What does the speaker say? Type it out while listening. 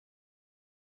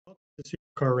The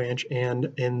Supercar Ranch,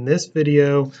 and in this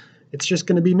video, it's just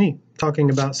going to be me talking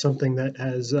about something that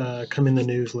has come in the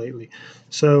news lately.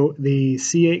 So the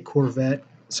C8 Corvette,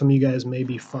 some of you guys may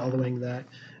be following that.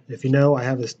 If you know, I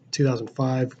have this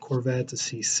 2005 Corvette, the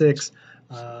C6.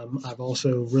 I've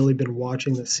also really been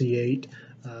watching the C8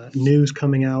 news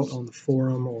coming out on the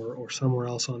forum or somewhere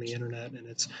else on the internet, and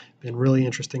it's been really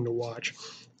interesting to watch.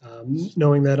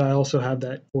 Knowing that I also have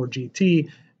that Ford GT,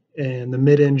 and the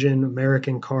mid-engine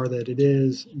American car that it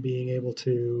is, being able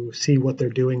to see what they're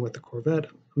doing with the Corvette,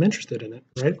 I'm interested in it,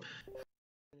 right?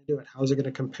 How is it going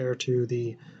to compare to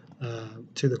the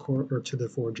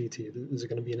Ford GT? Is it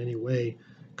going to be in any way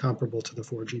comparable to the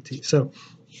Ford GT? So,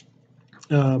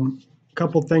 a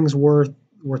couple things worth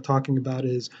talking about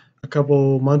is a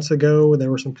couple months ago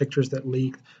there were some pictures that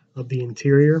leaked of the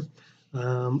interior.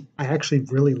 I actually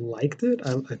really liked it.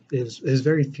 It was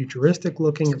very futuristic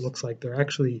looking. It looks like they're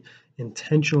actually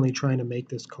intentionally trying to make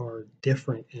this car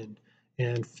different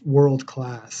and world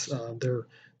class.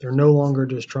 They're no longer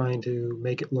just trying to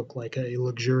make it look like a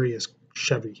luxurious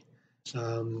Chevy.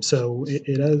 So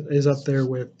it is up there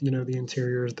with the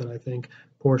interiors that I think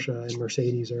Porsche and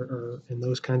Mercedes and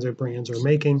those kinds of brands are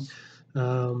making.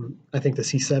 I think the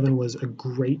C7 was a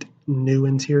great new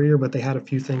interior, but they had a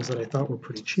few things that I thought were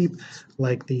pretty cheap,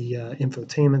 like the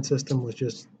infotainment system was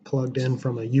just plugged in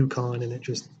from a Yukon, and it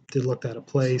just did look out of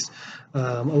place.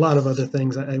 A lot of other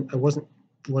things I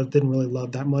didn't really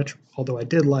love that much, although I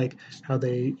did like how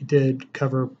they did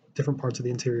cover different parts of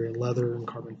the interior in leather and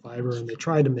carbon fiber, and they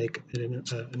tried to make it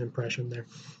an impression there.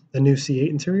 The new C8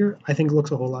 interior, I think,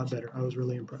 looks a whole lot better. I was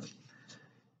really impressed.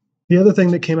 The other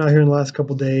thing that came out here in the last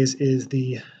couple of days is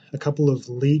a couple of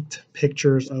leaked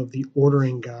pictures of the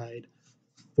ordering guide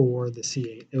for the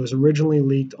C8. It was originally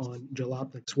leaked on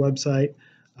Jalopnik's website,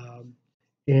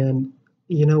 and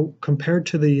compared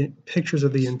to the pictures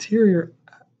of the interior,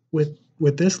 with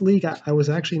this leak, I was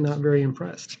actually not very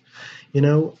impressed.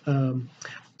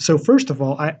 So first of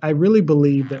all, I really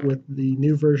believe that with the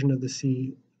new version of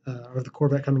the or the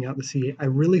Corvette coming out, the C8, I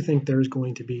really think there's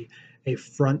going to be a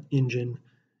front engine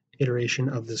iteration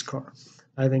of this car.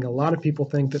 I think a lot of people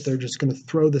think that they're just going to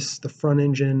throw the front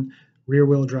engine rear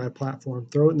wheel drive platform,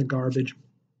 throw it in the garbage,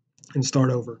 and start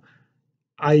over.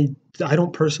 I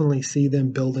don't personally see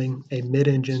them building a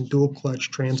mid-engine dual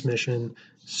clutch transmission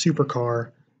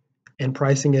supercar and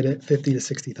pricing it at $50,000 to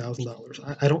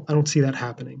 $60,000. I don't see that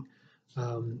happening. If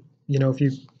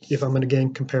I'm going to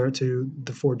again compare it to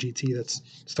the Ford GT that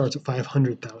starts at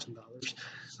 $500,000.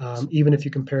 Even if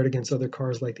you compare it against other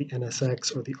cars like the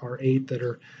NSX or the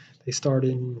R8 they start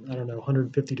in, I don't know,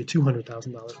 $150,000 to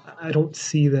 $200,000. I don't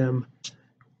see them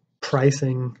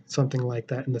pricing something like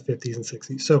that in the 50s and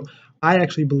 60s. So I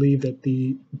actually believe that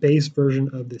the base version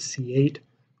of the C8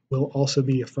 will also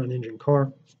be a front engine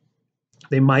car.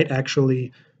 They might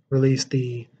actually release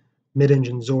the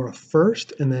mid-engine Zora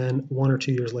first, and then 1 or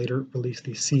 2 years later release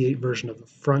the C8 version of the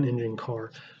front engine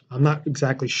car. I'm not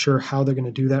exactly sure how they're going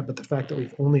to do that, but the fact that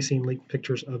we've only seen leaked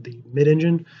pictures of the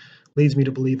mid-engine leads me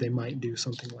to believe they might do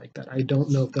something like that. I don't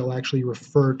know if they'll actually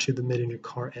refer to the mid-engine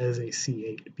car as a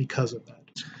C8 because of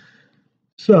that.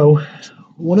 So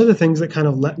one of the things that kind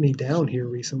of let me down here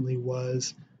recently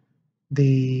was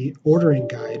the ordering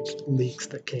guide leaks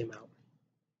that came out.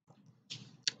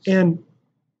 And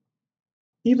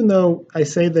even though I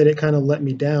say that it kind of let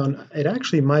me down, it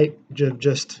actually might have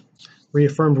just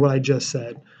reaffirmed what I just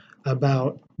said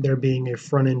about there being a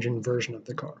front engine version of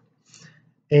the car.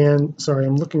 And sorry,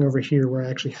 I'm looking over here where I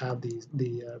actually have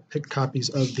the picked copies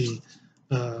of the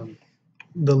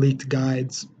leaked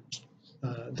guides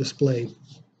displayed.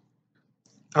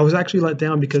 I was actually let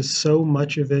down because so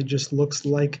much of it just looks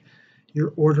like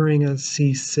you're ordering a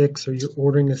C6 or you're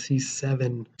ordering a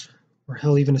C7 or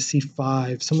hell, even a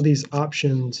C5. Some of these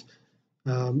options,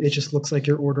 it just looks like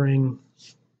you're ordering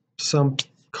some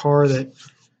car that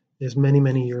is many,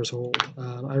 many years old.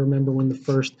 I remember when the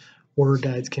first order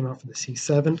guides came out for the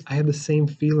C7, I had the same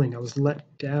feeling. I was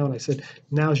let down. I said,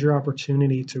 now's your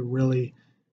opportunity to really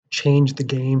change the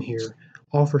game here.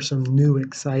 Offer some new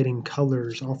exciting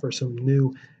colors, offer some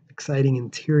new exciting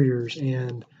interiors,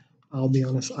 and I'll be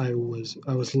honest, I was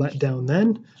let down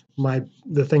then.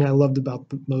 The thing I loved about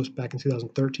the most back in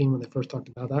 2013 when they first talked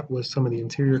about that was some of the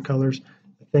interior colors.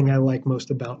 The thing I like most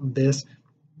about this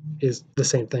is the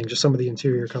same thing, just some of the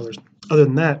interior colors. Other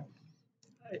than that,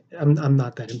 I'm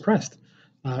not that impressed.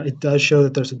 It does show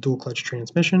that there's a dual clutch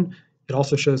transmission. It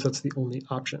also shows that's the only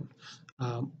option.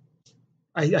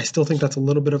 I still think that's a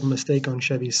little bit of a mistake on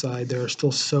Chevy's side. There are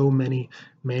still so many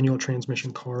manual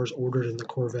transmission cars ordered in the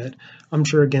Corvette. I'm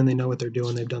sure, again, they know what they're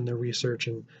doing. They've done their research,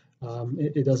 and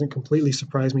It doesn't completely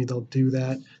surprise me they'll do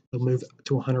that. They'll move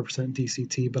to 100%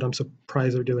 DCT, but I'm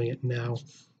surprised they're doing it now.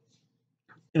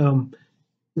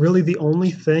 Really, the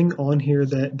only thing on here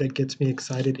that gets me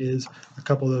excited is a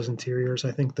couple of those interiors.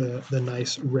 I think the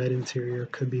nice red interior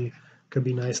could be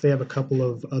nice. They have a couple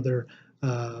of other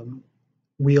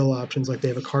wheel options, like they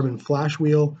have a carbon flash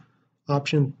wheel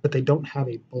option, but they don't have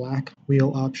a black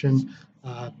wheel option.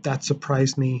 That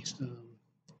surprised me.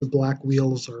 The black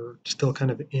wheels are still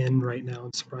kind of in right now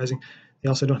and surprising. They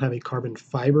also don't have a carbon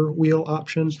fiber wheel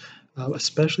option,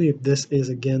 especially if this is,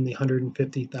 again, the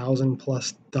 $150,000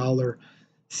 plus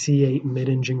C8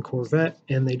 mid-engine Corvette,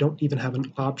 and they don't even have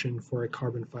an option for a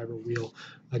carbon fiber wheel.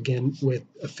 Again, with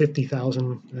a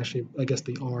 $50,000, actually, I guess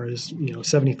the R is,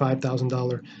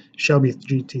 $75,000 Shelby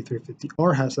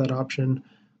GT350R has that option,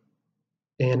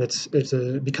 and it's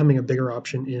becoming a bigger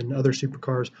option in other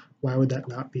supercars. Why would that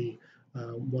not be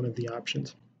one of the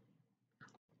options?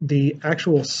 The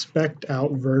actual spec'd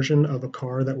out version of a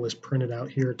car that was printed out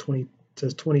here,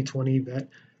 says 2020 Vet,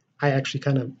 I actually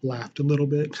kind of laughed a little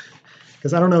bit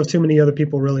because I don't know if too many other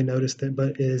people really noticed it, but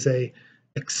it is a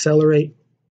Accelerate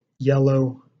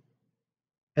yellow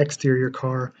exterior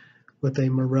car with a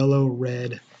Morello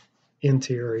red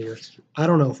interior. I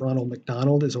don't know if Ronald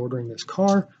McDonald is ordering this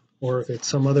car or if it's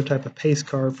some other type of pace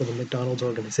car for the McDonald's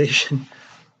organization,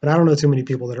 but I don't know too many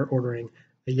people that are ordering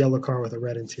a yellow car with a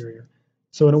red interior.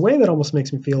 So in a way that almost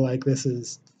makes me feel like this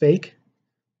is fake,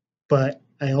 but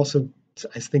I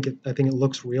think it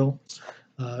looks real,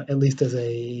 at least as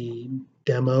a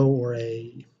demo or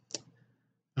a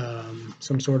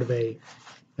some sort of a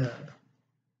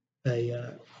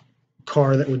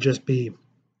car that would just be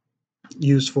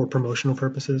used for promotional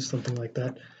purposes, something like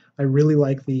that. I really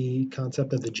like the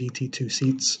concept of the GT2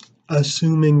 seats,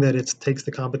 assuming that it takes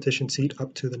the competition seat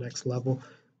up to the next level.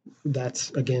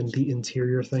 That's, again, the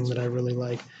interior thing that I really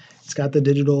like. It's got the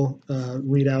digital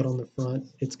readout on the front.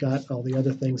 It's got all the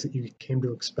other things that you came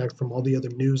to expect from all the other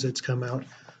news that's come out.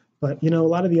 But, a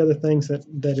lot of the other things that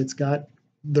it's got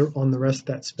on the rest of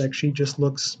that spec sheet just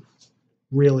looks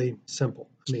really simple.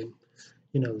 I mean,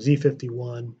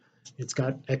 Z51, it's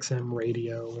got XM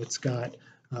radio, it's got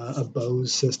a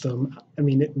Bose system. I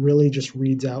mean, it really just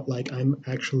reads out like I'm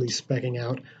actually speccing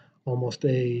out almost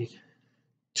a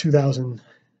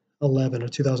 2011 or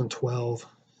 2012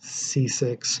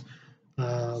 C6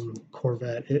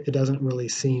 Corvette. It doesn't really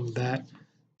seem that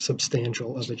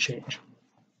substantial of a change.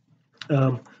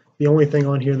 The only thing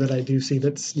on here that I do see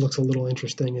that looks a little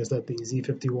interesting is that the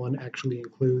Z51 actually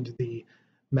includes the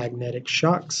magnetic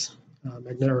shocks,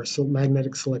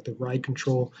 magnetic selective ride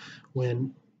control.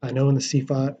 When I know in the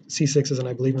C6s and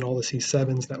I believe in all the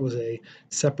C7s, that was a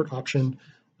separate option.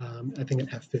 I think an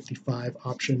F55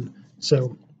 option.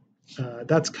 So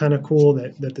that's kind of cool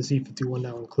that the Z51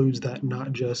 now includes that,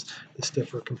 not just the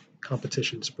stiffer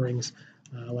competition springs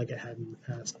like it had in the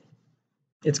past.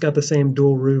 It's got the same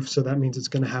dual roof, so that means it's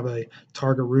going to have a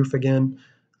Targa roof again.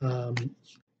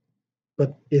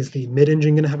 But is the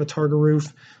mid-engine going to have a Targa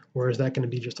roof, or is that going to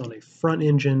be just on a front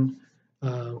engine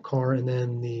car, and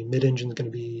then the mid-engine is going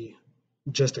to be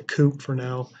just a coupe for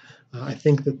now? I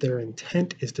think that their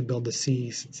intent is to build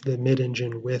the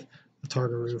mid-engine with the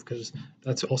Targa roof, because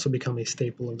that's also become a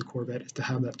staple of the Corvette, is to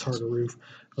have that Targa roof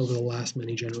over the last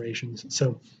many generations.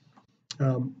 So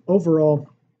overall,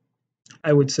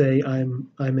 I would say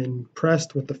I'm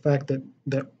impressed with the fact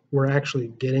that we're actually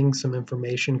getting some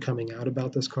information coming out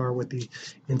about this car with the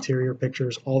interior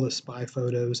pictures, all the spy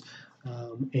photos,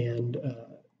 and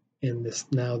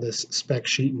this spec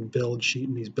sheet and build sheet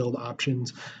and these build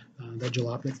options that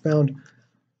Jalopnik found.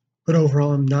 But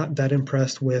overall, I'm not that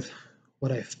impressed with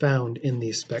what I found in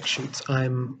these spec sheets.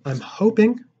 I'm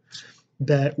hoping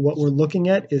that what we're looking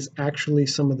at is actually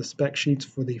some of the spec sheets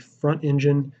for the front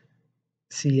engine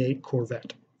C8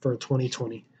 Corvette for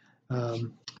 2020,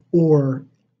 or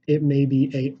it may be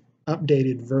a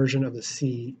updated version of the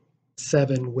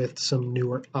C7 with some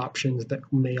newer options that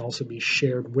may also be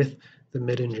shared with the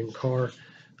mid-engine car,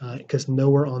 because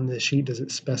nowhere on this sheet does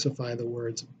it specify the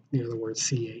words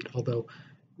C8, although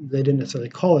they didn't necessarily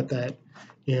call it that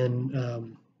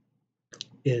in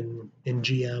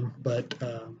GM, but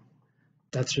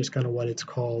that's just kind of what it's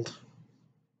called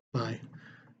by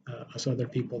us other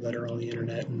people that are on the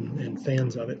internet and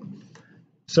fans of it.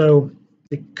 So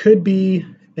it could be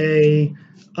a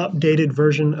updated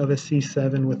version of a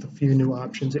C7 with a few new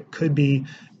options. It could be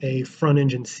a front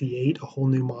engine C8, a whole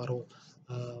new model,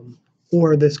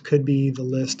 or this could be the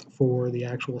list for the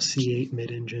actual C8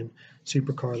 mid-engine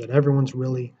supercar that everyone's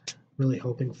really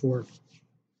hoping for.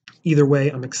 Either way,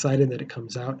 I'm excited that it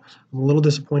comes out. I'm a little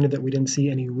disappointed that we didn't see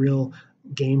any real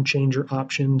game changer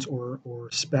options or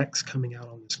specs coming out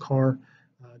on this car.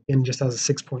 And just has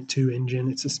a 6.2 engine.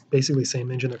 It's just basically the same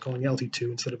engine. They're calling it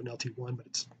LT2 instead of an LT1, but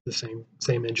it's the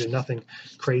same engine. Nothing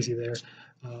crazy there.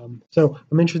 So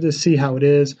I'm interested to see how it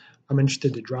is. I'm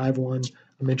interested to drive one.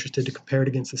 I'm interested to compare it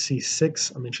against the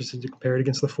C6. I'm interested to compare it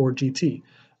against the Ford GT.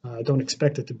 I don't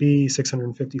expect it to be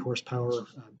 650 horsepower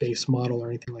base model or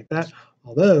anything like that.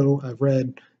 Although I've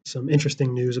read some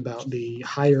interesting news about the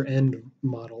higher end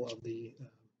model of the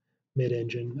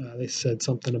mid-engine. They said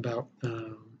something about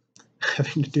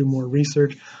having to do more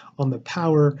research on the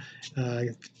power,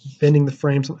 bending the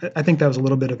frames. I think that was a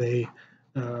little bit of a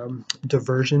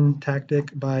diversion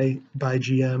tactic by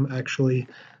GM, actually.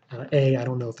 I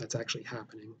don't know if that's actually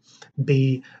happening.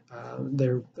 B, they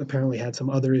apparently had some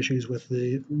other issues with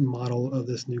the model of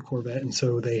this new Corvette, and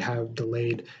so they have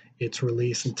delayed its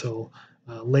release until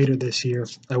later this year.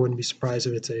 I wouldn't be surprised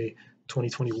if it's a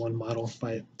 2021 model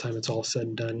by the time it's all said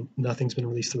and done. Nothing's been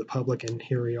released to the public, and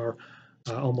here we are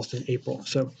almost in April.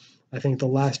 So I think the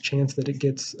last chance that it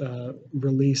gets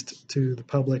released to the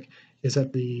public is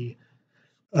at the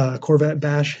Corvette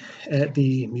Bash at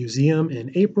the museum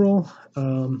in April.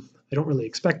 I don't really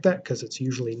expect that because it's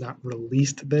usually not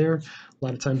released there. A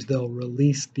lot of times they'll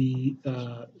release the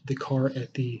car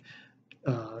at the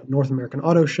North American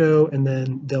Auto Show, and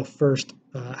then they'll first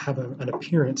have an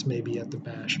appearance maybe at the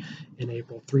Bash in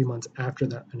April, 3 months after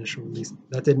that initial release.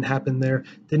 That didn't happen there.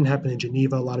 Didn't happen in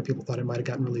Geneva. A lot of people thought it might have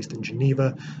gotten released in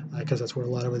Geneva because that's where a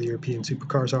lot of the European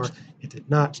supercars are. It did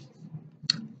not.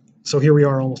 So here we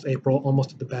are, almost April,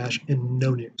 almost at the Bash, and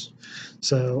no news.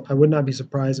 So I would not be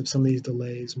surprised if some of these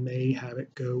delays may have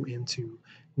it go into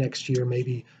next year.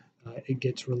 Maybe it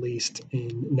gets released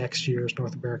in next year's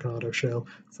North American Auto Show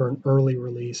for an early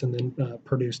release, and then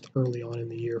produced early on in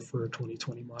the year for a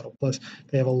 2020 model. Plus,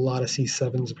 they have a lot of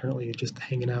C7s apparently just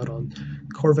hanging out on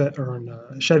Corvette or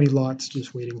on Chevy lots,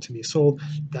 just waiting to be sold.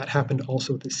 That happened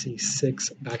also with the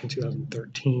C6 back in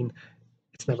 2013.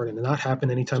 It's never going to not happen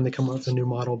anytime they come up with a new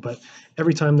model, but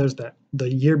every time there's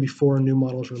the year before a new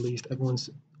model is released,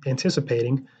 everyone's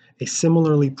anticipating a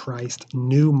similarly priced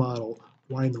new model.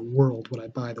 Why in the world would I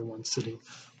buy the one sitting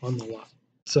on the lot?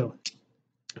 So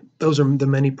those are the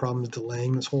many problems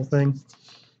delaying this whole thing.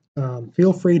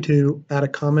 Feel free to add a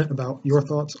comment about your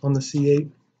thoughts on the C8,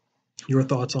 your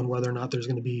thoughts on whether or not there's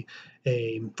going to be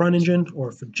a front engine or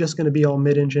if it's just going to be all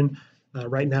mid-engine.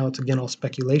 Right now, it's again all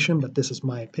speculation, but this is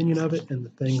my opinion of it, and the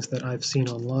things that I've seen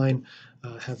online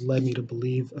have led me to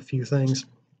believe a few things.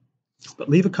 But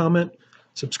leave a comment,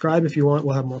 subscribe if you want.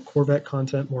 We'll have more Corvette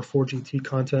content, more 4GT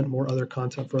content, more other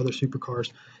content for other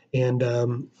supercars, and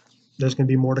there's going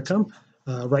to be more to come.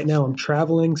 Right now, I'm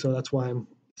traveling, so that's why I'm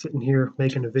sitting here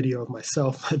making a video of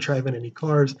myself driving any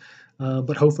cars.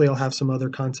 But hopefully, I'll have some other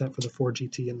content for the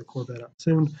 4GT and the Corvette up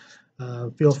soon.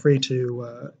 Feel free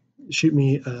to shoot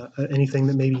me anything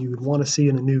that maybe you would want to see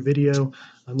in a new video.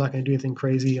 I'm not going to do anything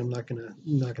crazy. I'm not going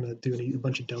to do a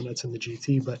bunch of donuts in the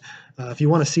GT. But if you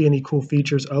want to see any cool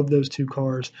features of those two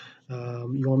cars,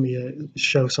 you want me to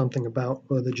show something about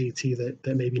the GT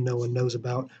that maybe no one knows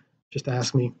about, just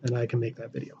ask me and I can make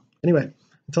that video. Anyway,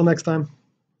 until next time,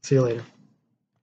 see you later.